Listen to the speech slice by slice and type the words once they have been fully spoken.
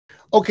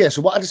Okay,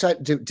 so what I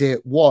decided to do today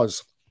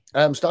was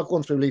start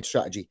going through lead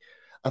strategy.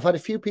 I've had a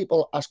few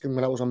people asking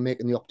when I was on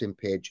making the opt-in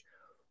page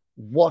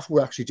what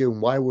we're actually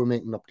doing, why we're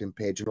making an opt-in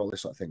page and all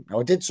this sort of thing. Now,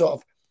 I did sort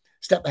of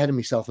step ahead of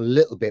myself a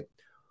little bit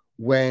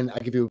when I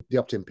give you the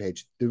opt-in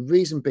page. The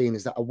reason being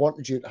is that I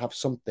wanted you to have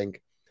something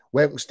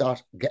where we can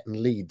start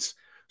getting leads.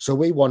 So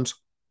we want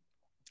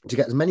to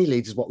get as many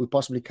leads as what we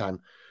possibly can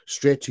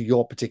straight to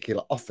your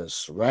particular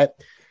offers, right?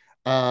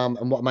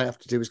 And what I might have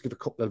to do is give a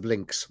couple of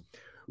links.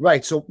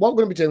 Right, so what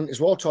we're going to be doing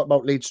is we're all talking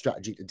about lead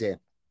strategy today.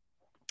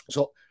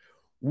 So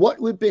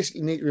what we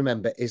basically need to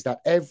remember is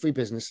that every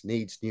business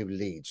needs new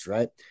leads,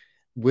 right?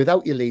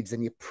 Without your leads,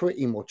 then you're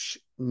pretty much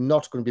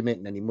not going to be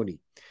making any money.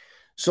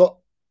 So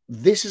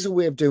this is a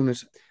way of doing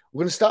it. We're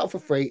going to start off for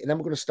free, and then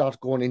we're going to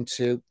start going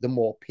into the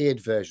more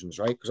paid versions,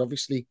 right? Because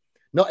obviously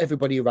not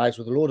everybody arrives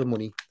with a load of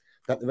money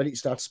that they're ready to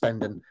start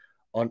spending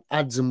on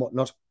ads and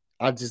whatnot.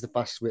 Ads is the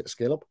fastest way to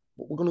scale up.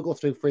 But we're going to go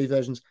through free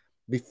versions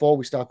before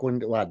we start going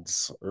into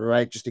ads,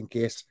 right? Just in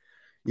case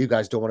you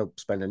guys don't want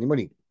to spend any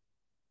money.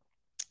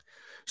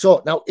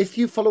 So now, if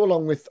you follow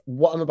along with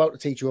what I'm about to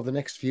teach you over the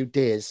next few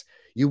days,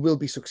 you will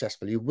be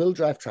successful. You will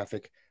drive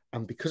traffic.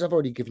 And because I've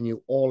already given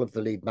you all of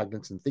the lead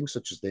magnets and things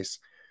such as this,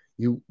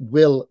 you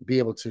will be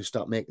able to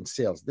start making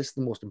sales. This is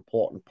the most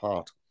important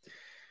part.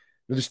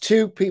 Now, there's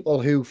two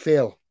people who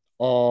fail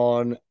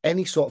on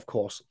any sort of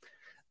course.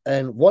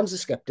 And one's the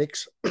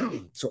skeptics.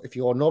 So if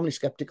you're normally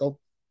skeptical,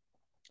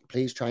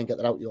 please try and get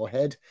that out of your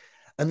head.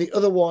 And the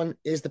other one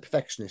is the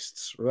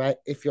perfectionists, right?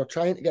 If you're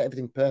trying to get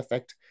everything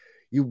perfect,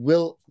 you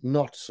will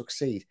not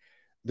succeed.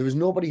 There is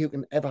nobody who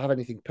can ever have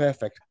anything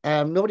perfect.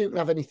 Nobody who can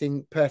have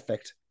anything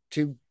perfect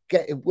to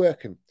get it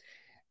working.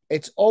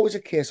 It's always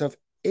a case of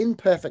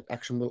imperfect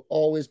action will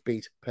always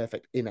beat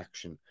perfect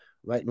inaction,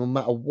 right? No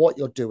matter what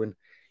you're doing,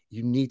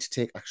 you need to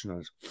take action on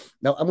it.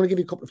 Now, I'm going to give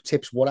you a couple of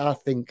tips, what I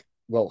think,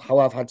 well, how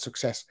I've had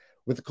success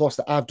with the course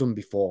that I've done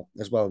before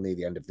as well near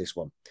the end of this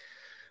one.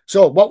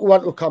 So what we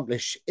want to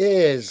accomplish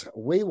is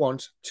we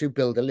want to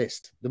build a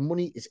list. The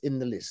money is in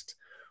the list,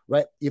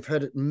 right? You've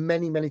heard it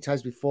many, many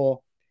times before.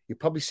 You're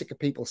probably sick of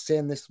people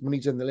saying this,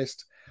 money's in the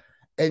list.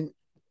 And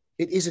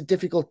it is a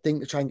difficult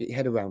thing to try and get your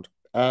head around.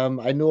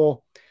 I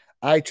know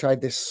I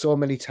tried this so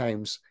many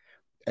times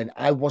and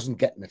I wasn't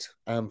getting it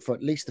for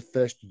at least the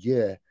first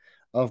year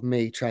of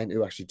me trying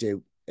to actually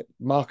do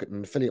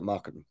marketing, affiliate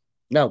marketing.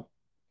 Now,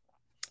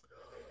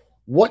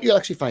 what you'll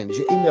actually find is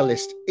your email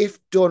list, if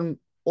done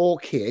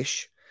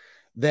okayish,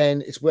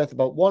 then it's worth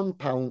about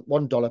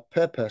 $1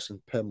 per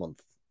person per month,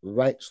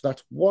 right? So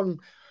that's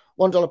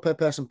 $1 per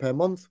person per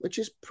month, which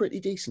is pretty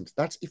decent.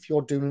 That's if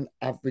you're doing an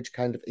average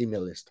kind of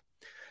email list.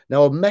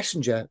 Now, a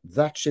messenger,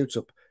 that shoots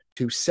up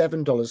to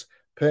 $7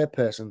 per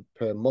person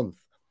per month.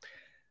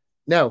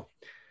 Now,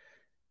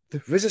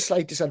 there is a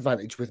slight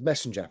disadvantage with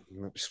Messenger.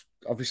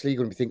 Obviously, you're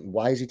going to be thinking,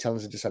 why is he telling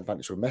us a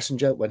disadvantage with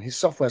Messenger when his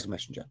software is a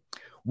Messenger?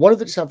 One of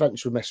the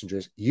disadvantages with Messenger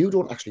is you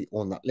don't actually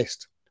own that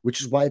list, which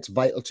is why it's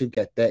vital to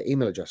get their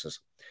email addresses.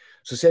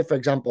 So say, for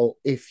example,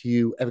 if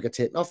you ever get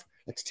taken off,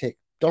 let's take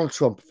Donald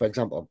Trump, for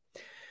example.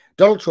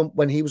 Donald Trump,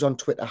 when he was on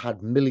Twitter,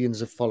 had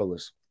millions of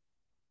followers.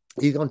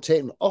 He got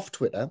taken off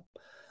Twitter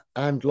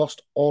and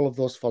lost all of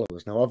those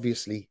followers. Now,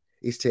 obviously,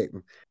 he's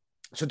taken.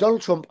 So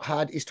Donald Trump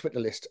had his Twitter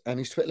list, and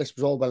his Twitter list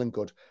was all well and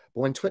good.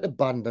 But when Twitter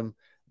banned him,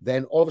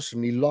 then all of a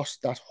sudden he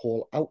lost that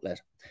whole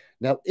outlet.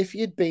 Now, if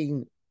he had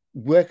been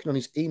working on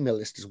his email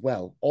list as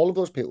well, all of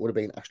those people would have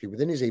been actually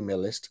within his email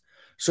list,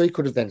 so he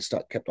could have then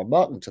kept on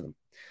marketing to them.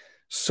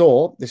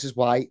 So this is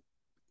why,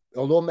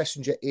 although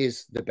Messenger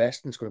is the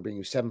best, and it's going to bring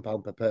you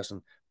 £7 per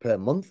person per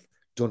month,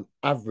 done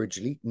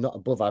averagely, not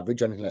above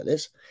average or anything like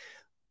this,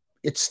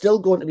 it's still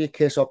going to be a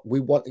case of we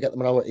want to get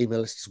them on our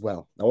email list as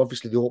well. Now,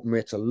 obviously, the open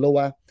rates are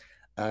lower,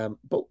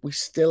 but we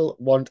still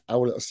want our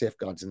little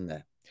safeguards in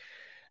there.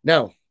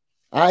 Now,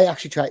 I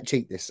actually tried to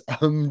cheat this.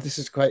 This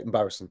is quite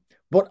embarrassing.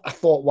 But I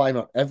thought, why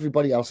not?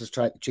 Everybody else has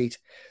tried to cheat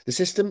the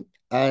system.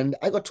 And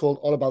I got told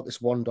all about this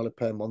 $1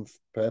 per month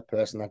per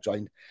person that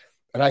joined.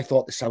 And I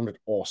thought this sounded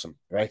awesome,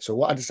 right? So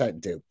what I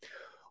decided to do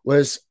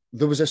was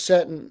there was a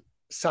certain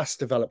SaaS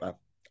developer,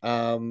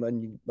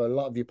 and a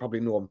lot of you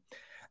probably know him.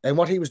 And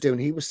what he was doing,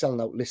 he was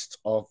selling out lists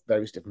of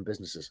various different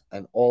businesses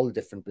and all the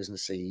different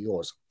business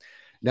CEOs.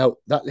 Now,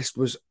 that list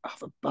was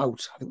of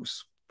about, I think it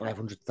was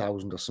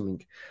 500,000 or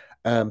something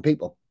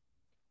people.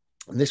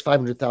 And this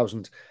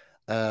 500,000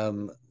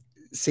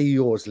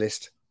 CEOs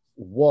list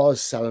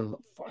was selling,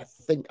 I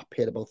think I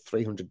paid about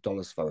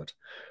 $300 for it,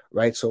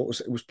 right? So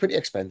it was pretty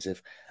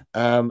expensive,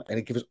 and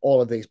it gives us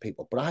all of these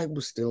people. But I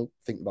was still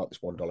thinking about this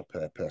 $1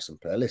 per person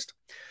per list.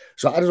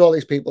 So I added all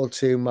these people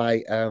to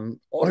my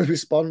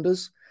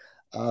autoresponders,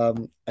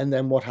 and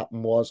then what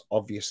happened was,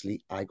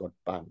 obviously, I got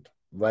banned,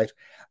 right?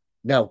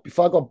 Now,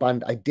 before I got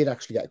banned, I did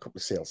actually get a couple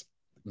of sales.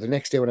 The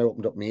next day when I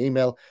opened up my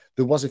email,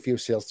 there was a few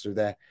sales through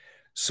there.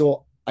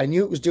 So I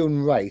knew it was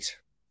doing right.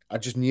 I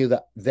just knew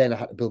that then I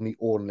had to build my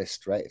own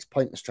list, right? It's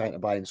pointless trying to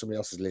buy in somebody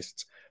else's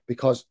lists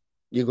because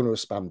you're going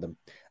to spam them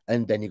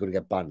and then you're going to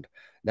get banned.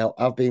 Now,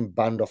 I've been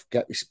banned off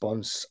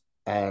GetResponse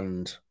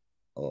and,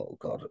 oh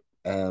God,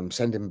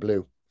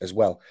 Sendinblue as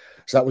well.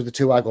 So that was the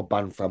two I got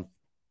banned from.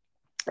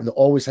 And they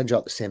always send you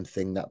out the same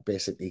thing, that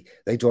basically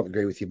they don't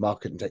agree with your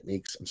marketing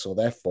techniques. And so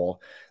therefore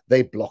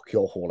they block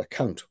your whole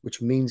account,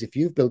 which means if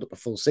you've built up a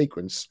full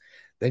sequence,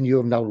 then you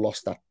have now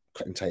lost that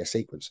entire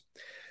sequence.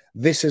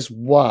 This is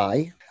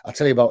why I'll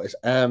tell you about this.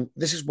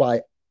 This is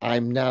why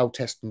I'm now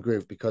testing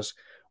Groove, because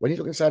when you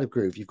look inside of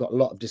Groove, you've got a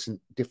lot of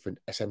different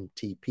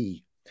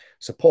SMTP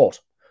support,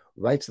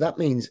 right? So that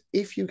means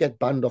if you get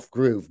banned off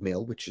Groove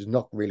Mail, which is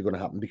not really going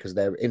to happen because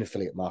they're in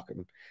affiliate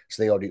marketing,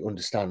 so they already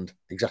understand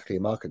exactly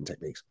your marketing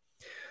techniques.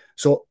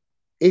 So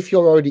if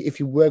you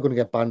were going to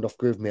get banned off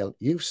Groove Mail,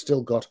 you've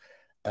still got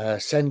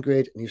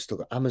SendGrid, and you've still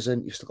got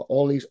Amazon, you've still got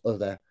all these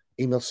other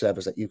email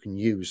servers that you can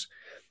use,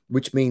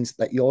 which means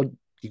that you're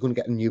going to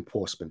get a new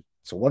postman.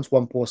 So once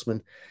one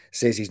postman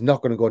says he's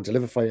not going to go and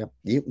deliver for you,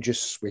 you can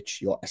just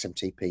switch your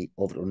SMTP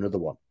over to another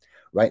one,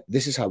 right?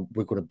 This is how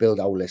we're going to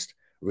build our list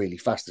really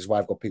fast. This is why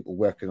I've got people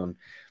working on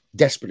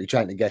desperately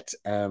trying to get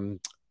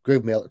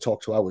Groove Mail to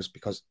talk to ours,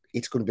 because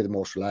it's going to be the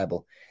most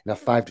reliable and have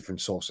 5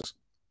 different sources.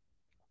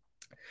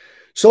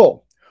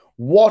 So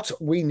what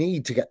we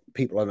need to get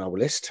people on our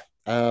list,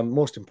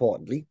 most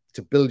importantly,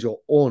 to build your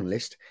own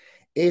list,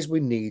 is we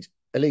need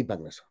a lead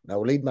magnet. Now,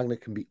 a lead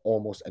magnet can be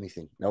almost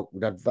anything. Now,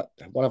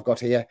 what I've got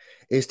here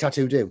is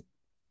Tattoo Do.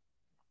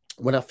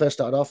 When I first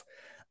started off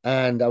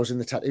and I was in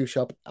the tattoo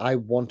shop, I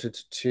wanted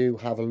to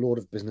have a load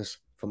of business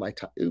for my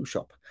tattoo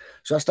shop.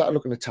 So I started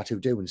looking at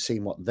Tattoo Do and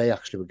seeing what they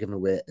actually were giving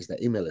away as their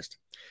email list.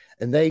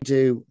 And they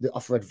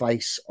offer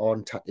advice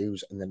on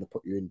tattoos, and then they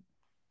put you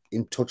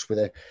in touch with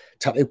a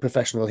tattoo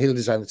professional. He'll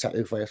design the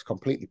tattoo for you. It's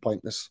completely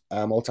pointless.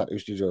 All tattoo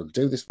studios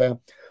do this for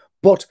you.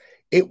 But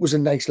it was a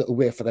nice little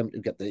way for them to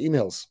get their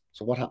emails.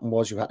 So what happened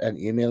was you had an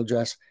email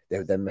address. They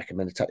would then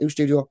recommend a tattoo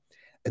studio,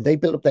 and they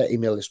built up their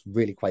email list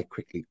really quite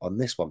quickly on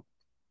this one.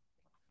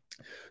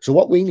 So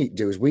what we need to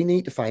do is we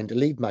need to find a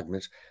lead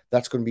magnet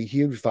that's going to be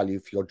huge value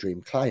for your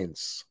dream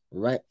clients,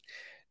 right?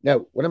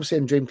 Now, when I'm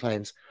saying dream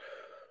clients,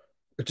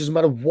 it doesn't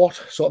matter what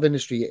sort of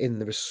industry you're in,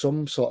 there is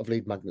some sort of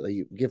lead magnet that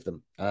you can give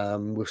them.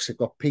 We've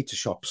got pizza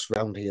shops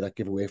around here that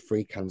give away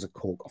free cans of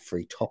Coke or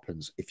free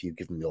toppings if you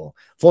give them your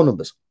phone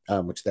numbers,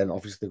 which then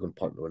obviously they're going to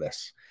point to an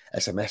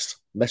SMS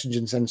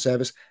messaging send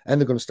service, and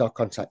they're going to start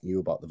contacting you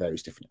about the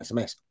various different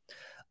SMS.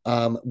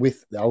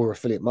 With our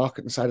affiliate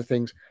marketing side of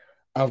things,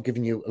 I've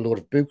given you a load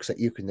of books that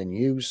you can then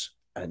use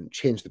and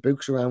change the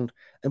books around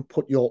and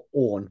put your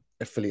own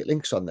affiliate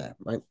links on there,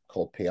 right?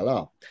 Called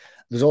PLR.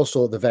 There's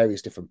also the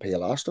various different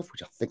PLR stuff,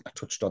 which I think I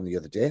touched on the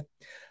other day.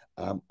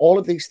 All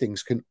of these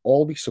things can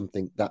all be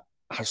something that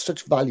has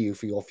such value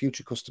for your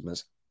future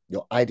customers,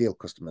 your ideal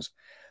customers,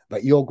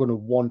 that they're going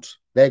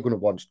to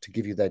want to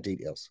give you their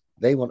details.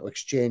 They want to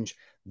exchange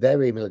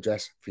their email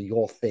address for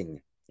your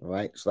thing, all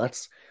right? So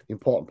that's the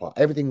important part.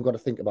 Everything you've got to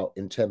think about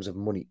in terms of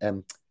money,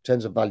 in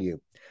terms of value.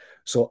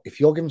 So if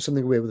you're giving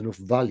something away with enough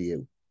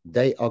value,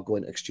 they are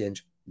going to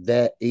exchange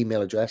their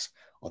email address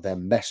or their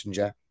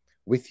messenger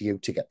with you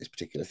to get this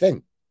particular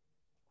thing.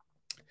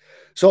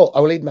 So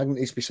our lead magnet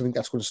needs to be something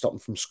that's going to stop them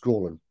from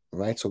scrolling,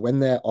 right? So when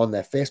they're on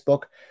their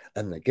Facebook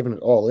and they're giving it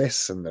all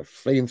this and they're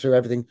fleeing through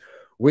everything,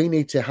 we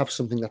need to have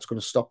something that's going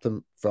to stop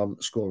them from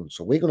scrolling.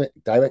 So we're going to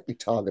directly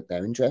target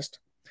their interest.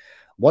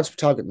 Once we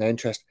target their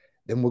interest,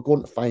 then we're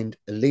going to find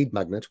a lead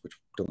magnet, which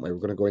don't worry, we're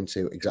going to go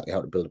into exactly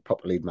how to build a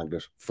proper lead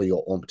magnet for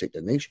your own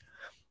particular niche.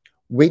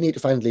 We need to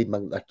find a lead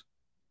magnet that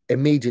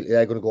immediately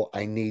they're going to go,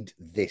 I need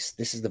this.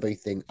 This is the very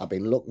thing I've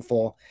been looking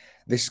for.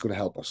 This is going to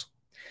help us.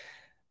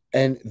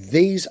 And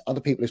these are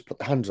the people who's put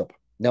their hands up.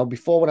 Now,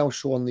 before when I was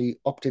showing the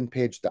opt-in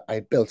page that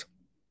I built,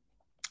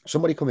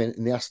 somebody come in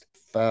and they asked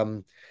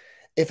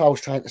if I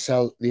was trying to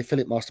sell the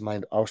affiliate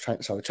mastermind, I was trying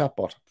to sell the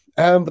chatbot.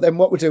 But then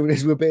what we're doing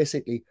is we're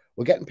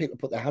getting people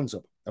to put their hands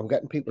up, and we're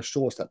getting people to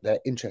show us that they're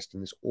interested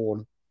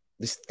in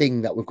this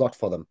thing that we've got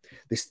for them,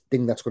 this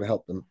thing that's going to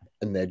help them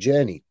in their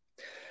journey.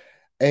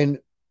 And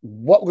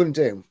what we're going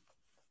to do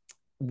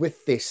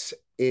with this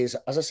is,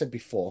 as I said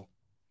before,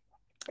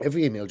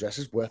 every email address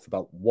is worth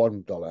about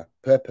 $1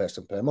 per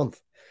person per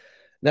month.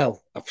 Now,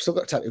 I've still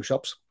got tattoo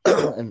shops,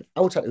 and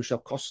our tattoo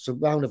shop costs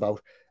around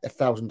about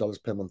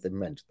 $1,000 per month in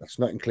rent. That's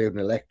not including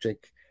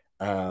electric,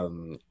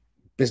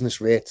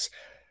 business rates,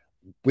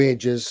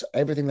 wages,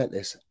 everything like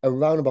this.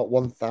 Around about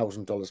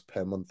 $1,000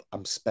 per month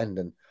I'm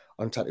spending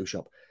on tattoo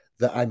shop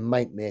that I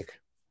might make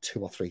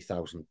 $2,000 or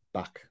 $3,000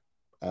 back,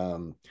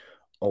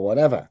 or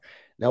whatever.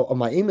 Now, on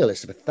my email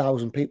list of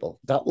 1,000 people,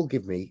 that will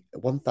give me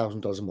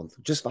 $1,000 a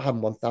month just for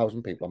having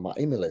 1,000 people on my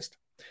email list.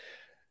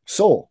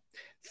 So,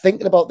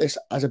 thinking about this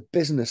as a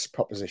business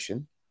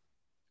proposition,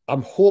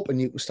 I'm hoping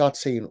you can start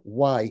seeing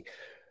why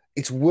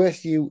it's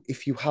worth you,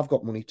 if you have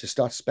got money, to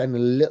start spending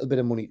a little bit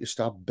of money to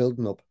start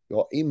building up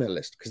your email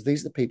list, because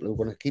these are the people who are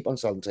going to keep on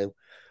selling to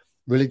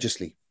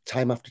religiously,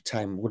 time after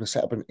time. We're going to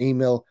set up an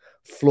email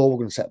flow. We're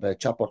going to set up a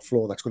chatbot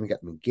flow that's going to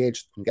get them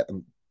engaged and get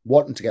them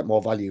wanting to get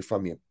more value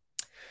from you.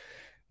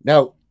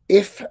 Now,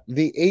 if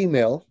the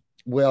email,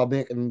 we are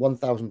making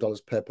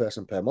 $1,000 per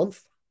person per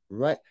month,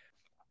 right?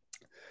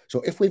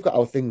 So if we've got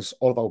our things,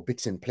 all of our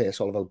bits in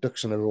place, all of our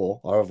ducks in a row,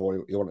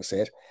 however you want to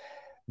say it,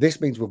 This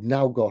means we've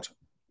now got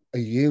a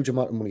huge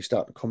amount of money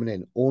starting coming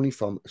in only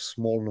from a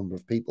small number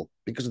of people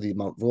because of the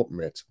amount of open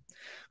rates.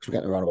 Because we're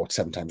getting around about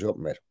 7 times the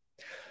open rate.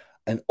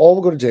 And all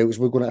we're going to do is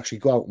we're going to actually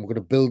go out and we're going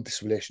to build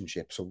this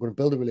relationship. So we're going to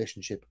build a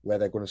relationship where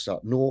they're going to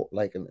start know,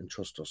 like, and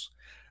trust us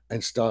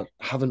and start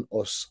having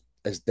us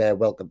as their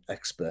welcome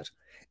expert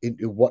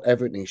into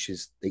whatever niche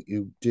is that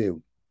you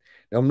do.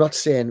 Now, I'm not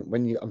saying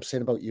I'm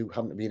saying about you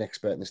having to be an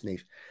expert in this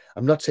niche.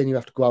 I'm not saying you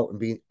have to go out and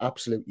be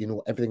absolute, you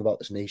know, everything about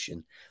this niche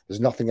and there's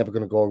nothing ever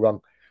going to go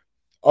wrong.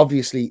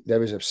 Obviously,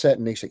 there is a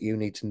certain niche that you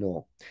need to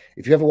know.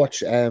 If you ever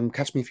watch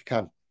Catch Me If You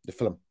Can, the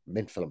film,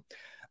 Mint film,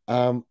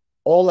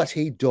 all that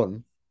he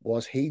done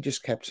was he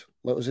just kept,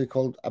 what was it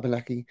called,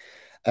 Abenaki?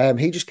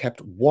 He just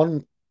kept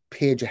one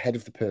page ahead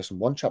of the person,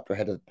 one chapter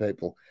ahead of the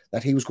people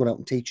that he was going out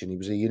and teaching. He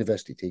was a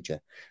university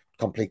teacher,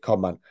 complete con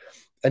man.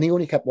 And he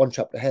only kept one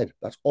chapter ahead.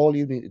 That's all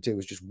you need to do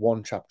is just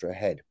one chapter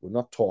ahead. We're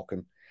not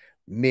talking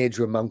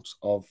major amounts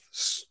of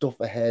stuff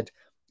ahead.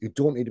 You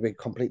don't need to be a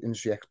complete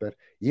industry expert.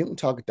 You can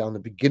target down the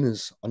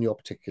beginners on your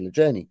particular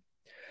journey.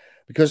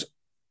 Because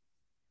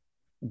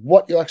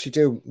what you're actually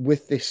doing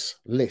with this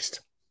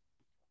list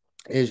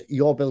is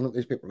you're building up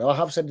these people. Now, I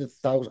have said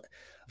I've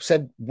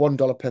said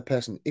 $1 per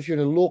person. If you're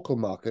in a local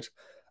market,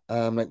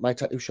 like my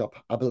tattoo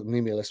shop, I built an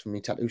email list for my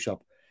tattoo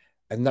shop,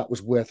 and that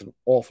was worth an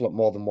awful lot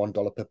more than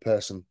 $1 per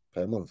person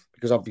per month.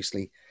 Because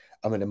obviously,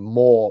 I'm in a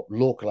more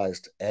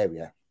localized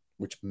area,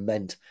 which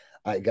meant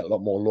I get a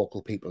lot more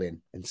local people in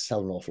and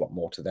sell an awful lot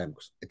more to them.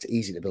 Because it's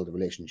easy to build a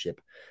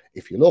relationship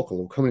if you're local.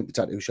 We're coming into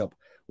the tattoo shop,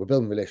 we're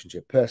building a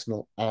relationship,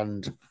 personal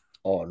and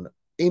on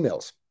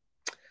emails.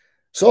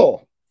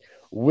 So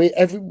we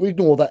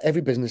know that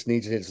every business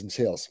needs leads and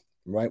sales,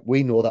 right?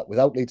 We know that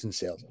without leads and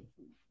sales,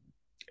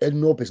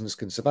 and no business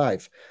can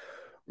survive,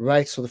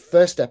 right? So the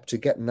first step to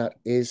getting that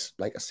is,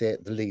 like I say,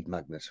 the lead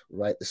magnet,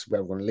 right? This is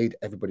where we're going to lead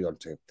everybody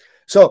onto.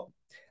 So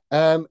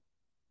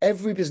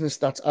every business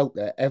that's out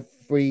there,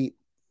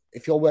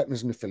 if you're working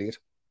as an affiliate,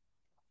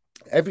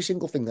 every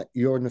single thing that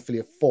you're an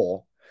affiliate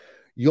for,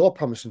 you're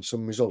promising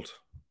some result,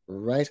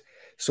 right?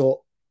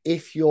 So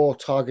if your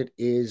target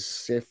is,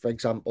 say, for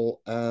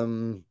example,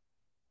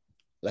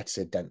 let's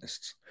say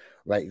dentists,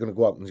 right? You're going to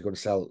go out and you're going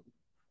to sell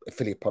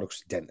affiliate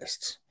products to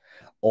dentists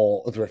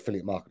or other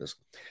affiliate marketers.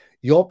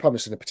 You're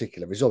promising a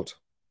particular result,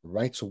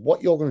 right? So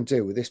what you're going to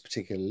do with this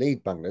particular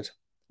lead magnet,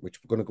 which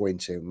we're going to go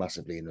into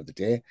massively another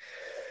day,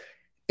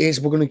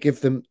 is we're going to give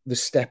them the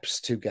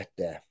steps to get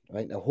there,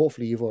 right? Now,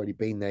 hopefully you've already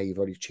been there, you've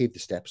already achieved the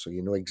steps, so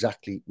you know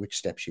exactly which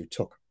steps you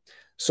took.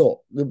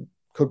 So there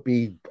could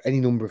be any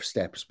number of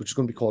steps, which is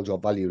going to be called your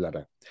value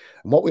ladder.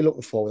 And what we're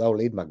looking for with our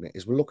lead magnet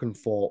is we're looking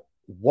for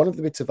one of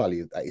the bits of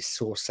value that is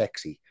so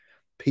sexy,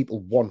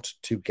 people want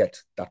to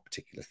get that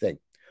particular thing,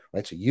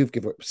 right? So you've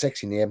given it a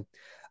sexy name,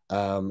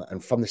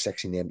 and from the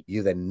sexy name,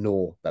 you then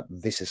know that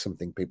this is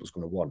something people's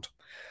going to want.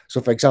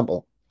 So, for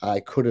example, I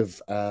could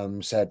have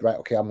said, right,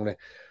 okay, I'm going to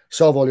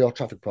solve all your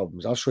traffic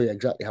problems. I'll show you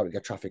exactly how to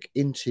get traffic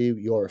into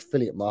your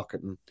affiliate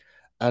marketing,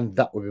 and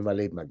that would be my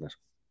lead magnet.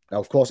 Now,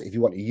 of course, if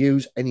you want to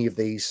use any of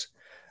these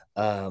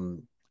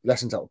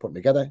lessons that we're putting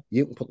together,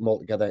 you can put them all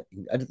together,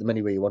 you can edit them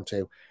any way you want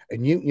to,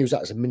 and you can use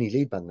that as a mini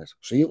lead magnet.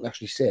 So you can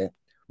actually say,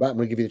 right, I'm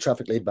going to give you the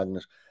traffic lead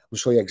magnet. I'll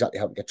show you exactly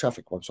how to get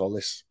traffic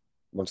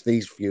once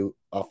these few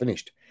are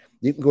finished.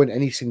 You can go in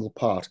any single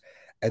part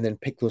and then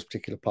pick those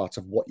particular parts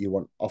of what you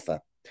want to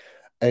offer.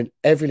 And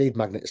every lead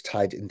magnet is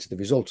tied into the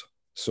result.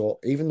 So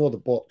even though they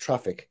bought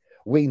traffic,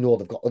 we know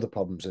they've got other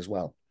problems as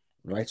well,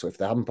 right? So if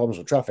they're having problems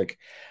with traffic,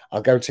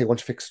 I'll guarantee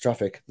once you fix the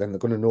traffic, then they're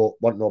going to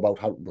want to know about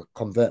how to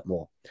convert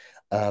more.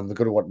 They're going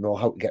to want to know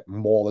how to get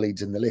more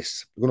leads in the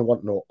list. They're going to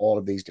want to know all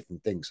of these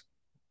different things.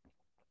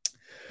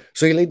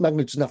 So your lead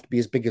magnet doesn't have to be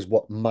as big as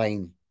what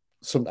mine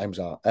sometimes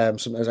are.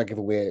 Sometimes I give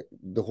away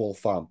the whole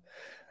farm.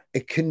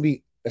 It can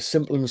be as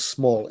simple and as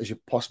small as you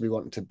possibly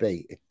want it to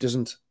be. It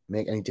doesn't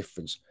make any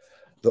difference.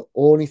 The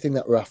only thing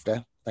that we're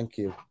after, thank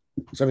you.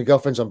 So my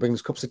girlfriend's on bringing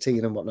us cups of tea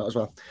and whatnot as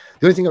well.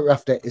 The only thing that we're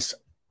after is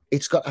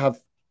it's got to have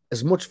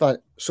as much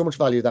so much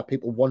value that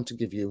people want to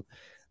give you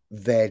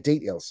their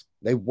details.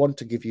 They want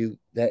to give you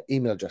their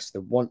email address. They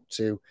want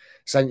to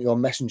sign your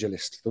messenger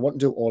list. They want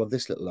to do all of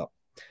this little lot.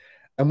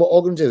 And we're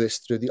all going to do this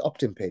through the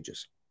opt-in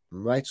pages,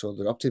 right? So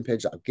the opt-in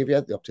page that I'll give you,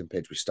 the opt-in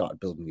page we started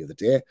building the other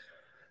day,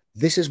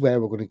 this is where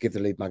we're going to give the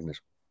lead magnet.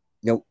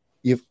 Now,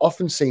 you've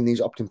often seen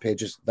these opt-in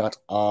pages that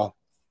are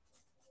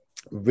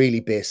really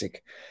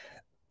basic,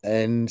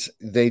 and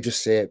they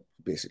just say,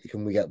 basically,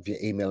 can we get your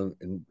email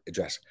and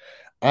address?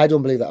 I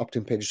don't believe that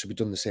opt-in pages should be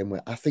done the same way.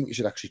 I think you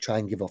should actually try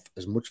and give off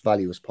as much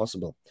value as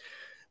possible.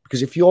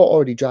 Because if you're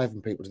already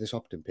driving people to this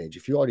opt-in page,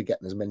 if you're already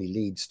getting as many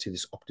leads to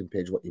this opt-in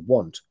page what you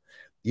want,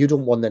 you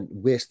don't want them to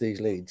waste these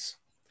leads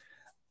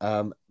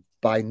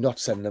by not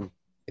sending them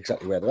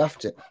exactly where they're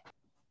after.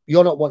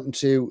 You're not wanting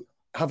to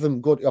have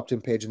them go to the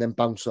opt-in page and then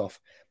bounce off.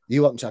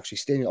 You want them to actually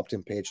stay in the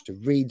opt-in page to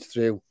read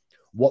through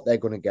what they're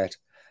going to get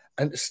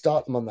and to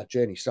start them on that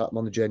journey, start them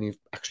on the journey of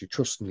actually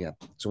trusting you.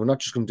 So we're not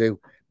just going to do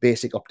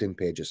basic opt-in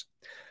pages.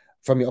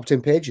 From your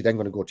opt-in page, you're then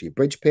going to go to your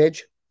bridge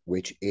page,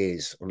 which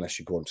is, unless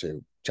you're going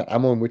to chat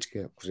ammo in which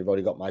case, because we've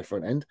already got my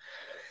front end.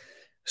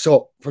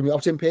 So from your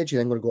opt-in page, you're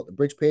then going to go to the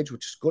bridge page,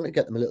 which is going to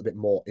get them a little bit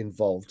more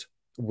involved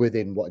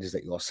within what it is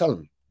that you're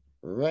selling,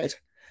 right?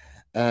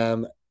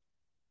 And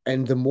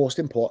the most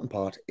important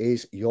part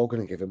is you're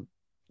going to give them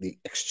the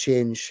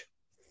exchange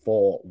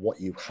for what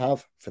you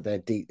have for their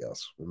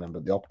details. Remember,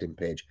 the opt-in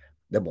page,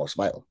 they're most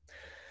vital.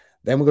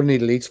 Then we're going to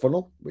need a leads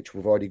funnel, which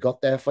we've already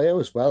got there for you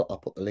as well. I'll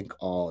put the link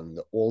on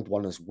the old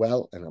one as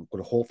well, and I'm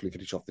going to hopefully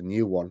finish off the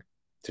new one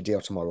today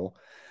or tomorrow.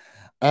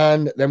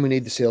 And then we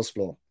need the sales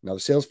flow. Now, the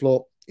sales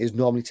flow is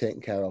normally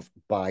taken care of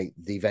by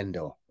the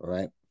vendor, all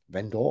right?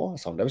 Vendor? I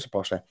sound ever so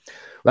posh there.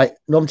 Right,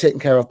 normally taken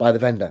care of by the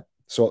vendor.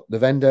 So the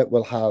vendor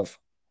will have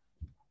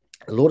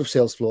a load of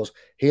sales flows.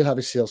 He'll have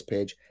his sales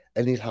page,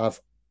 and he'll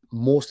have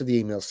most of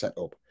the emails set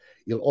up.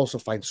 You'll also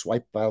find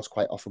swipe files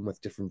quite often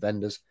with different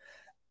vendors.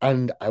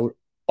 And I would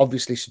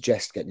obviously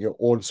suggest getting your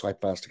own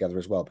swipe files together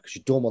as well, because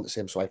you don't want the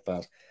same swipe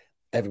files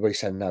everybody's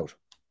sending out.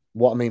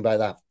 What I mean by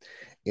that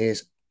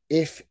is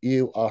if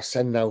you are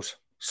sending out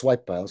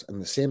swipe files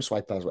and the same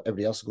swipe files what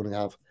everybody else is going to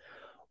have,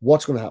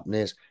 what's going to happen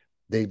is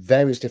the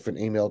various different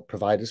email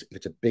providers, if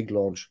it's a big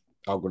launch,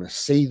 are going to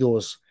see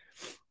those.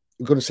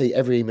 You're going to see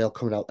every email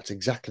coming out that's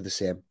exactly the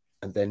same,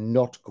 and they're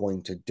not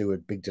going to do a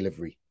big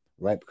delivery,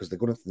 right? Because they're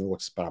going to know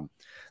it's spam.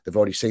 They've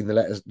already seen the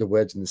letters, the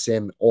words in the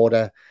same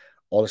order,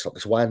 all this stuff.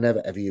 That's why I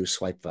never ever use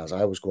swipe files.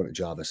 I always go into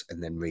Jarvis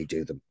and then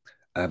redo them.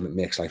 It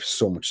makes life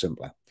so much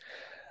simpler.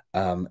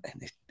 And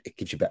it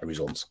gives you better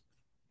results.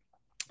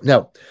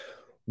 Now,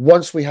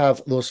 once we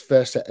have those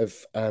first set of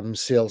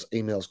sales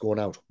emails going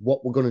out,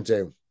 what we're going to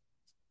do,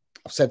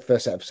 I've said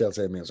first set of sales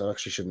emails, I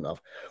actually shouldn't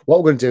have. What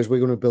we're going to do is we're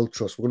going to build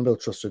trust. We're going to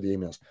build trust through the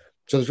emails.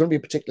 So there's going to be a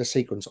particular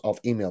sequence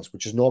of emails,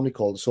 which is normally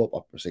called the soap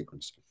opera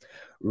sequence,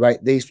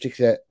 right? This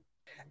particular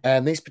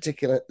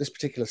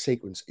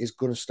sequence is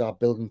going to start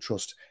building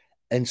trust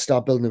and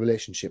start building a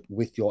relationship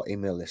with your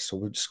email list. So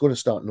we're just going to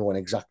start knowing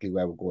exactly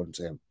where we're going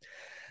to,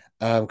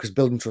 because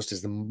building trust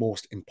is the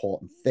most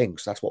important thing.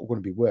 So that's what we're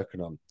going to be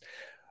working on.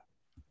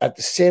 At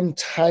the same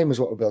time as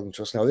what we're building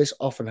trust. Now, this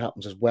often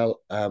happens as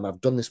well. I've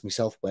done this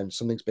myself when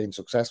something's been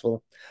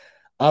successful.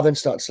 I then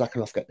start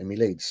slacking off getting me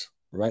leads,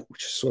 right?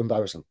 Which is so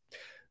embarrassing.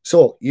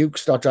 So you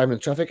start driving the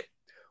traffic.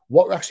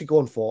 What we're actually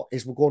going for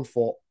is we're going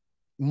for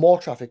more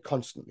traffic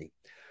constantly.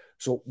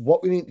 So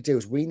what we need to do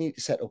is we need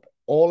to set up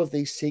all of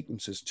these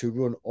sequences to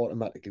run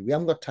automatically. We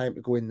haven't got time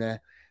to go in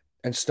there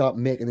and start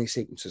making these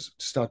sequences,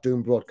 to start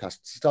doing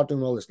broadcasts, to start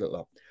doing all this little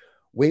stuff.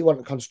 We want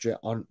to concentrate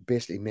on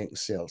basically making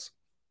sales.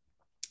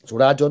 So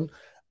what I've done,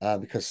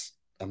 because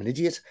I'm an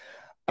idiot,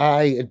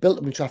 I had built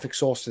up my traffic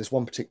source to this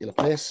one particular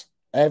place.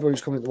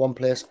 Everybody's coming to one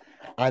place.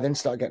 I then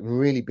started getting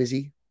really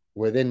busy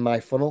within my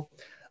funnel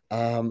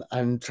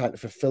and trying to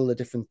fulfill the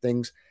different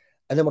things.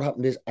 And then what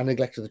happened is I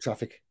neglected the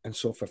traffic. And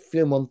so for a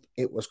few months,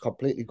 it was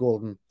completely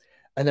golden.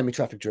 And then my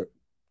traffic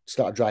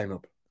started drying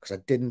up because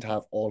I didn't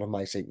have all of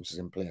my sequences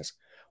in place,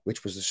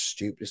 which was the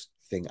stupidest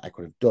thing I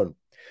could have done.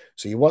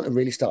 So you want to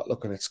really start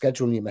looking at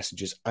scheduling your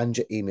messages and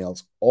your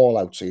emails all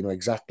out so you know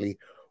exactly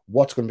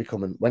what's going to be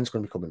coming, when it's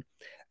going to be coming.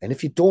 And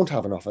if you don't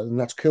have an offer, then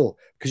that's cool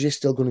because you're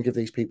still going to give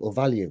these people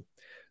value.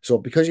 So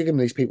because you're giving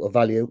these people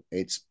value,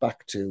 it's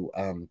back to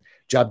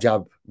jab,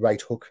 jab,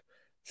 right hook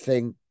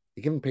thing.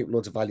 You're giving people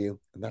loads of value,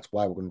 and that's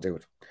why we're going to do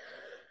it.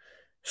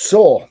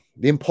 So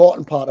the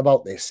important part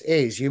about this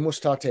is you must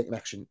start taking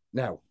action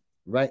now,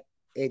 right?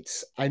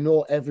 I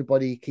know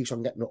everybody keeps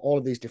on getting all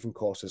of these different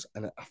courses,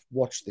 and I've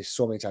watched this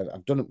so many times.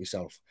 I've done it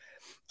myself.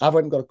 I've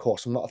already got a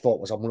course, and what I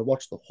thought was I'm going to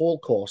watch the whole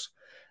course,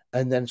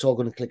 and then it's all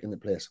going to click into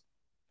place.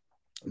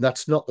 And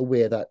that's not the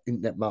way that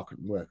internet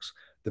marketing works.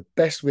 The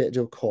best way to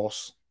do a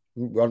course,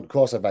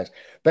 course advice,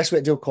 best way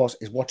to do a course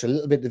is watch a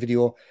little bit of the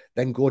video,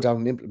 then go down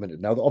and implement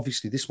it. Now,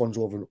 obviously, this one's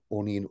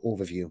only an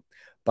overview,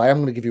 but I'm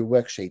going to give you a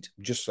worksheet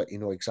just so that you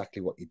know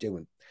exactly what you're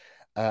doing,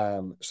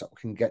 so we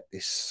can get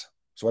this.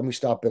 So when we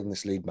start building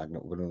this lead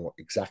magnet, we're going to know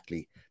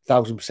exactly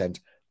 1000%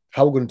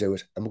 how we're going to do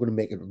it, and we're going to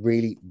make it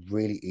really,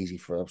 really easy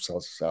for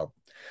ourselves to sell.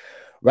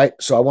 Right?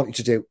 So I want you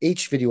to do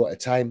each video at a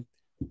time.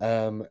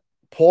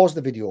 Pause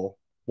the video,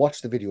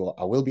 watch the video.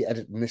 I will be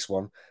editing this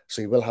one,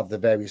 so you will have the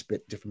various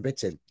different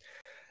bits in.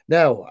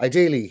 Now,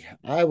 ideally,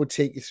 I would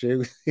take you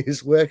through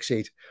this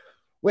worksheet,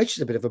 which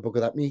is a bit of a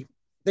bugger that me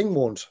thing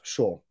won't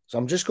show. So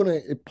I'm just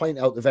going to point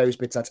out the various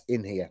bits that's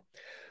in here.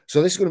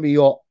 So this is going to be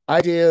your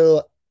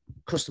ideal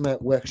customer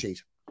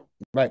worksheet.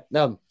 Right.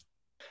 Now,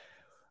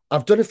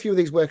 I've done a few of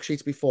these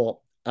worksheets before,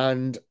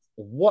 and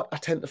what I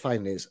tend to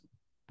find is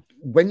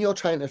when you're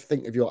trying to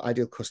think of your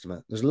ideal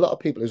customer, there's a lot of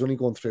people who's only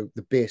going through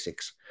the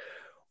basics.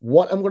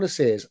 What I'm going to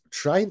say is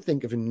try and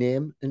think of a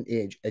name, an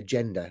age, a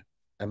gender,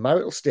 a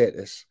marital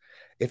status,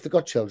 if they've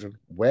got children,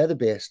 where they're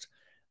based,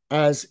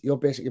 as your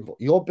basic info.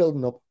 You're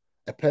building up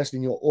a person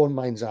in your own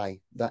mind's eye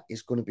that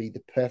is going to be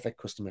the perfect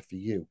customer for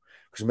you.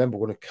 Because remember,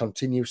 we're going to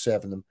continue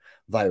serving them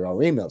via our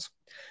emails.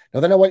 Now,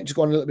 then I want you to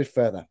go on a little bit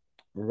further,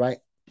 right?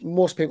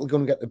 Most people are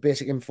going to get the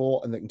basic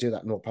info and they can do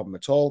that no problem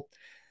at all.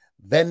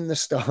 Then they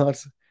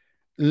start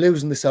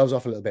losing themselves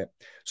off a little bit.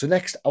 So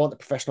next, I want the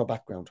professional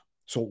background.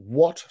 So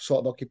what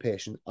sort of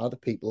occupation are the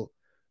people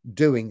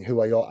doing who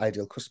are your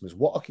ideal customers?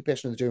 What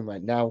occupation are they doing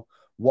right now?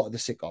 What are they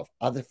sick of?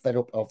 Are they fed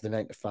up of the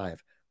 9 to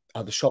 5?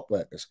 Are they shop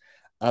workers?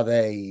 Are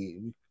they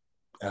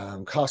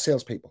car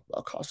salespeople?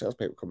 Are car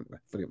salespeople coming to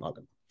affiliate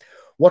marketing?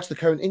 What's the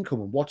current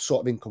income and what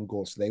sort of income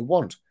goals do they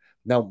want?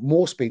 Now,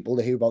 most people,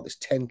 they hear about this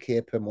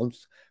 10K per month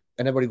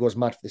and everybody goes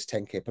mad for this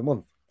 10K per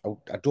month.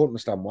 I don't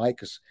understand why,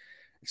 because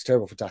it's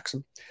terrible for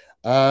taxing.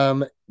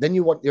 Then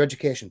you want your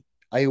education.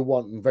 Are you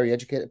wanting very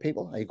educated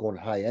people? Are you going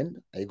high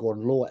end? Are you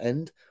going low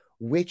end?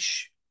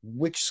 Which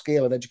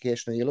scale of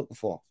education are you looking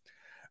for?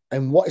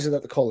 And what is it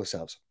that they call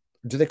themselves?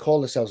 Do they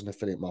call themselves an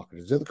affiliate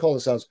marketer? Do they call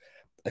themselves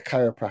a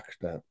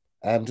chiropractor?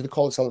 Do they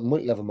call themselves a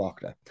multi-level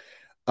marketer?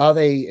 Are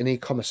they an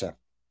e-commercer?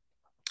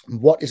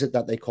 What is it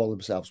that they call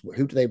themselves?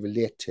 Who do they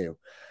relate to?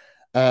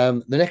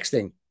 The next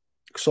thing,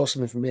 source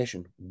of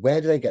information. Where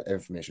do they get their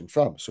information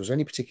from? So is there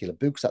any particular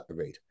books that they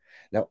read?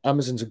 Now,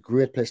 Amazon's a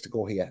great place to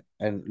go here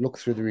and look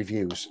through the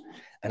reviews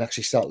and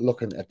actually start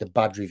looking at the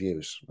bad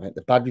reviews, right?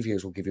 The bad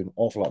reviews will give you an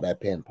awful lot of their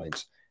pain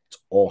points.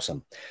 It's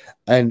awesome.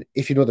 And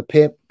if you know the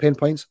pain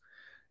points,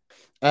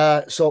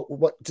 so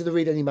what do they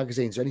read any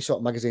magazines or any sort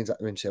of magazines that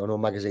they're into? I know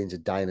magazines are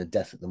dying a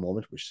death at the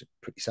moment, which is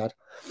pretty sad.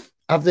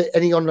 Have they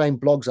any online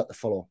blogs that they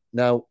follow?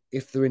 Now,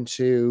 if they're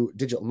into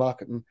digital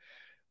marketing,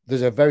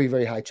 there's a very,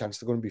 very high chance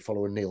they're going to be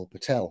following Neil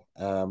Patel,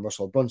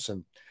 Russell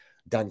Brunson,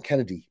 Dan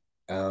Kennedy,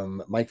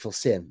 Mike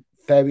Filsaime,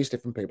 various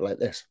different people like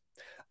this.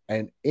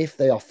 And if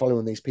they are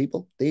following these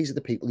people, these are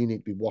the people you need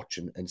to be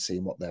watching and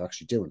seeing what they're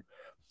actually doing.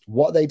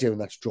 What are they doing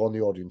that's drawing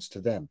the audience to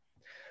them?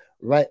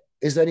 Right?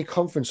 Is there any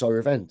conference or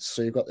events?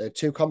 So you've got the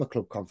 2 Comma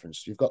Club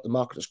conference, you've got the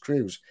Marketers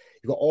Cruise,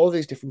 you've got all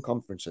these different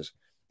conferences,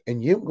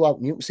 and you can go out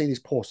and you can see these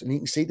posts and you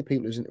can see the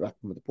people who's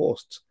interacting with the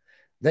posts.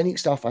 Then you can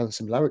start finding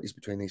similarities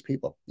between these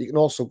people. You can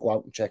also go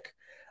out and check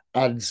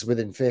ads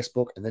within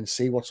Facebook and then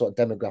see what sort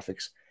of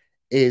demographics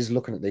is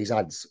looking at these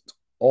ads. It's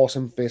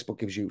awesome. Facebook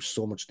gives you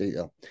so much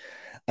detail.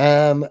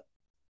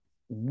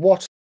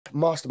 What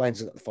masterminds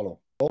that they follow?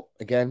 Well,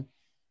 again,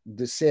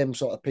 the same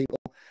sort of people.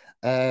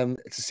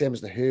 It's the same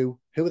as the who.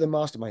 Who are the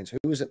masterminds?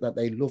 Who is it that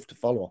they love to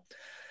follow?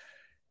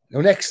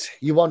 Now, next,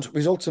 you want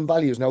results and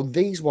values. Now,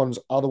 these ones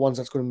are the ones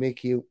that's going to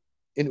make you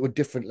into a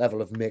different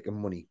level of making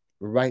money,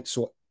 right?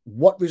 So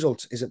what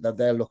results is it that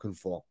they're looking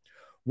for?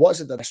 What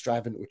is it that they're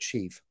striving to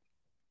achieve?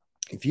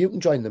 If you can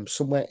join them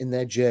somewhere in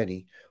their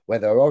journey where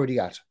they're already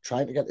at,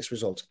 trying to get this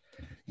result,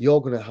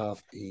 you're going to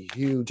have a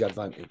huge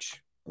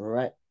advantage, all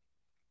right?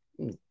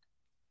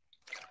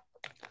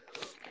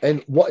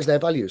 And what is their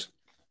values?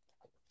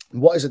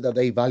 What is it that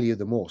they value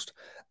the most?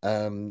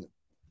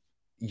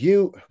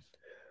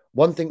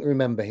 One thing to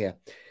remember here,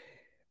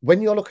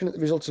 when you're looking at the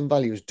results and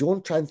values,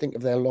 don't try and think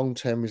of their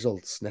long-term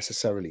results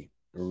necessarily,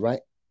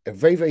 right? A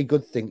very, very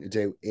good thing to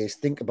do is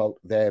think about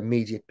their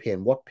immediate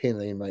pain. What pain are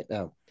they in right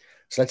now?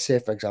 So let's say,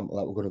 for example,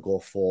 that we're going to go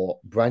for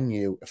brand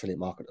new affiliate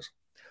marketers.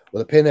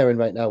 Well, the pain they're in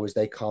right now is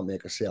they can't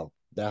make a sale.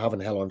 They're having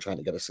hell on trying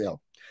to get a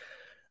sale.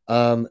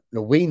 Now,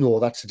 we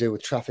know that's to do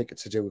with traffic.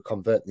 It's to do with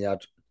converting the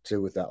ad, to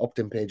do with their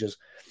opt-in pages.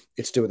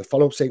 It's to do with the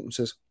follow-up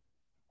sequences.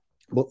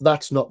 But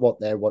that's not what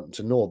they're wanting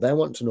to know. They're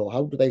wanting to know,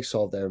 how do they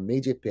solve their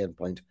immediate pain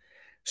point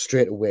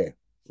straight away,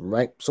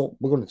 right? So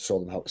we're going to show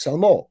them how to sell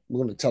more.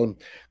 We're going to tell them,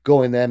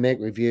 go in there, make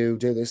a review,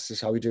 do this. This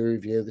is how we do a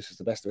review. This is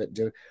the best of it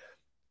to do.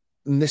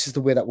 And this is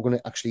the way that we're going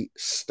to actually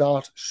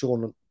start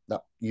showing them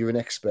that you're an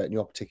expert in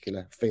your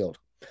particular field.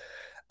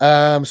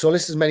 So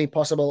list as many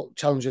possible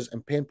challenges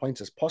and pain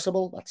points as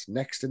possible. That's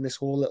next in this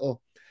whole little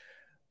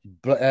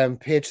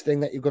page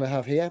thing that you're going to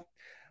have here.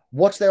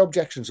 What's their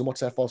objections and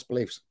what's their false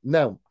beliefs?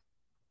 Now,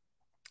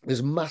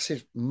 there's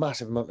massive,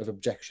 massive amount of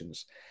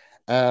objections.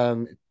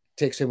 It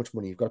takes so much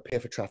money. You've got to pay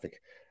for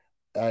traffic.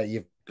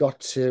 You've got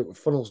to,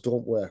 funnels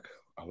don't work.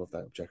 I love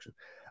that objection.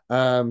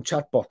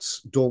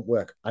 Chatbots don't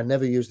work. I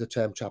never use the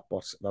term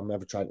chatbots if I'm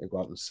ever trying to go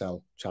out and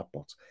sell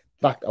chatbots.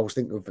 In fact, I was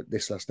thinking of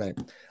this last night,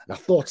 and I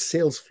thought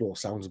sales flow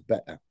sounds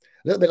better. A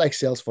little bit like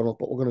sales funnel,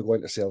 but we're going to go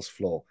into sales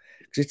flow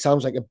because it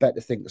sounds like a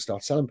better thing to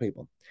start selling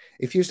people.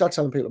 If you start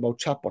telling people about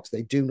chatbots,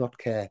 they do not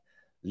care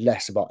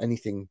less about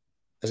anything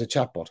as a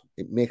chatbot.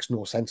 It makes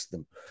no sense to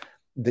them.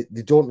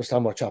 They don't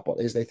understand what a chatbot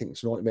is. They think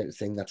it's an automated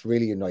thing that's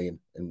really annoying.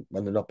 And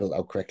when they're not built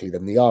out correctly,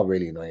 then they are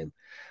really annoying.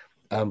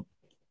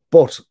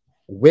 But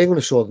we're going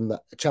to show them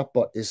that a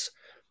chatbot is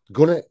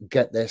going to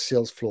get their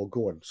sales flow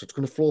going. So it's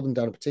going to flow them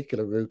down a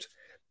particular route,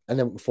 and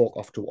then we can fork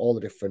off to all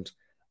the different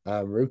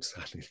routes.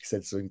 I think he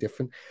said something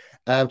different.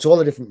 To all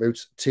the different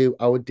routes to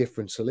our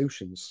different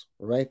solutions,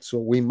 right? So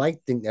we might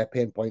think their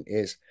pain point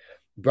is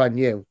brand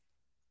new.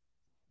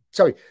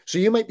 Sorry. So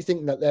you might be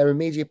thinking that their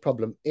immediate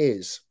problem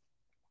is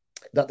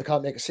that they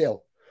can't make a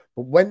sale.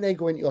 But when they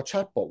go into your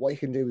chatbot, what you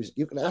can do is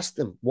you can ask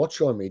them, what's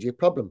your immediate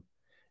problem?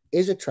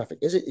 Is it traffic?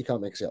 Is it you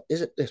can't make a sale?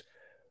 Is it this?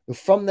 And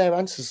from their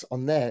answers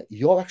on there,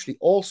 you're actually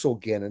also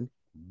gaining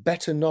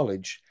better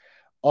knowledge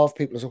of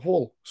people as a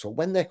whole. So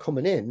when they're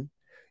coming in,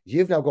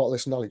 you've now got all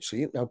this knowledge. So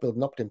you can now build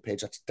an opt-in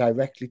page that's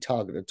directly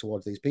targeted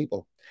towards these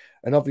people.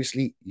 And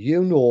obviously,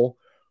 you know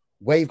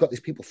where you've got these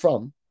people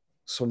from.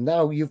 So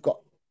now you've got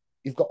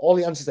all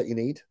the answers that you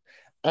need,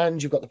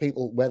 and you've got the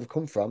people where they've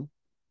come from.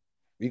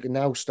 You can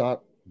now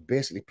start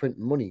basically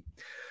printing money.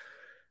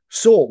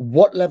 So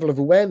what level of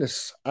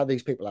awareness are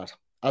these people at?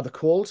 Are they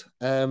cold?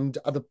 Are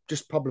they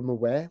just problem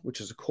aware,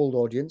 which is a cold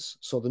audience?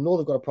 So they know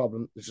they've got a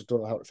problem, they just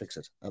don't know how to fix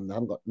it. And they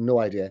haven't got no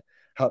idea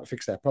how to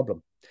fix their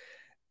problem.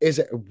 Is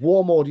it a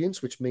warm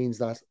audience, which means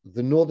that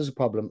they know there's a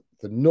problem,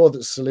 they know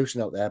there's a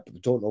solution out there, but they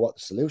don't know what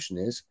the solution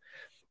is,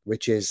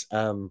 which is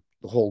the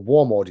whole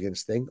warm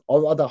audience thing,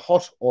 or other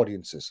hot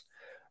audiences,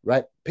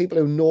 right? People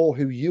who know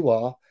who you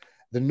are,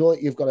 they know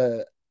that you've got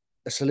a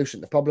solution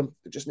to the problem,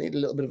 they just need a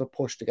little bit of a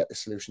push to get the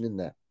solution in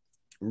there,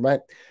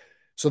 right?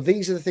 So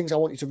these are the things I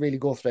want you to really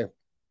go through.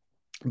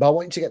 But I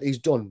want you to get these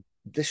done.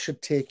 This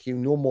should take you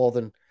no more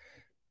than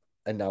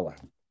an hour.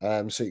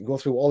 So you can go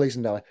through all these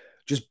in an hour.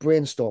 Just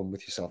brainstorm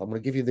with yourself. I'm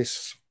going to give you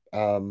this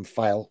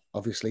file,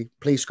 obviously.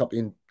 Please copy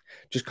and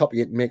just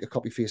copy it and make a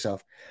copy for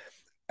yourself.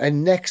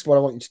 And next, what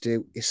I want you to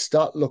do is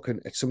start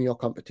looking at some of your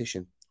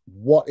competition.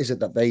 What is it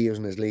that they're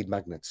using as lead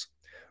magnets?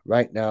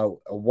 Right now,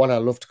 one I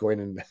love to go in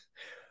and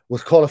we'll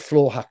call a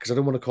flow hack, because I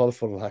don't want to call a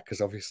funnel hack,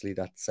 because obviously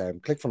that's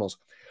ClickFunnels.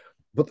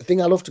 But the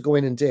thing I love to go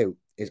in and do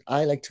is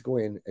I like to go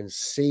in and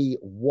see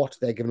what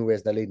they're giving away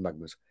as their lead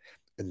magnets,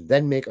 and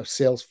then make a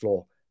sales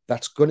flow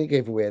that's going to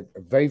give away a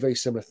very, very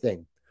similar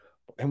thing.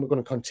 And we're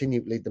going to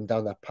continue to lead them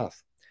down that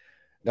path.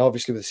 Now,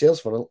 obviously, with the sales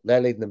funnel,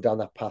 they're leading them down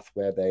that path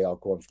where they are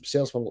going from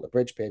sales funnel to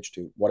bridge page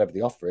to whatever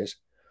the offer is.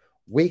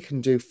 We can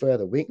do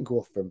further. We can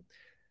go from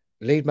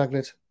lead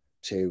magnet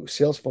to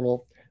sales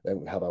funnel.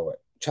 Then we have our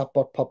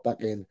chatbot pop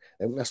back in.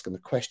 Then we can ask them the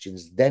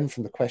questions. Then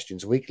from the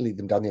questions, we can lead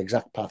them down the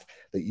exact path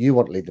that you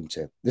want to lead them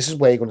to. This is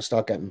where you're going to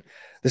start getting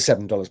the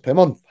 $7 per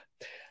month.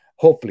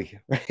 Hopefully,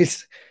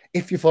 right?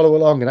 If you follow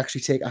along and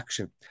actually take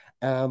action.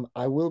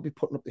 I will be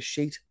putting up the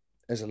sheet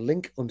as a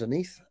link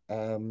underneath.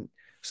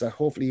 So that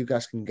hopefully you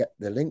guys can get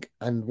the link.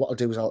 And what I'll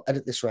do is I'll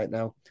edit this right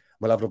now.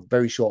 We'll have it up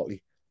very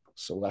shortly.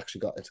 So we've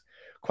actually got it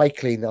quite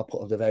clean. I'll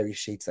put up the various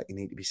sheets that you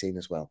need to be seen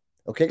as well.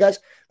 Okay, guys,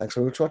 thanks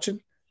very much for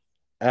watching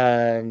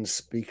and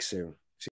speak soon.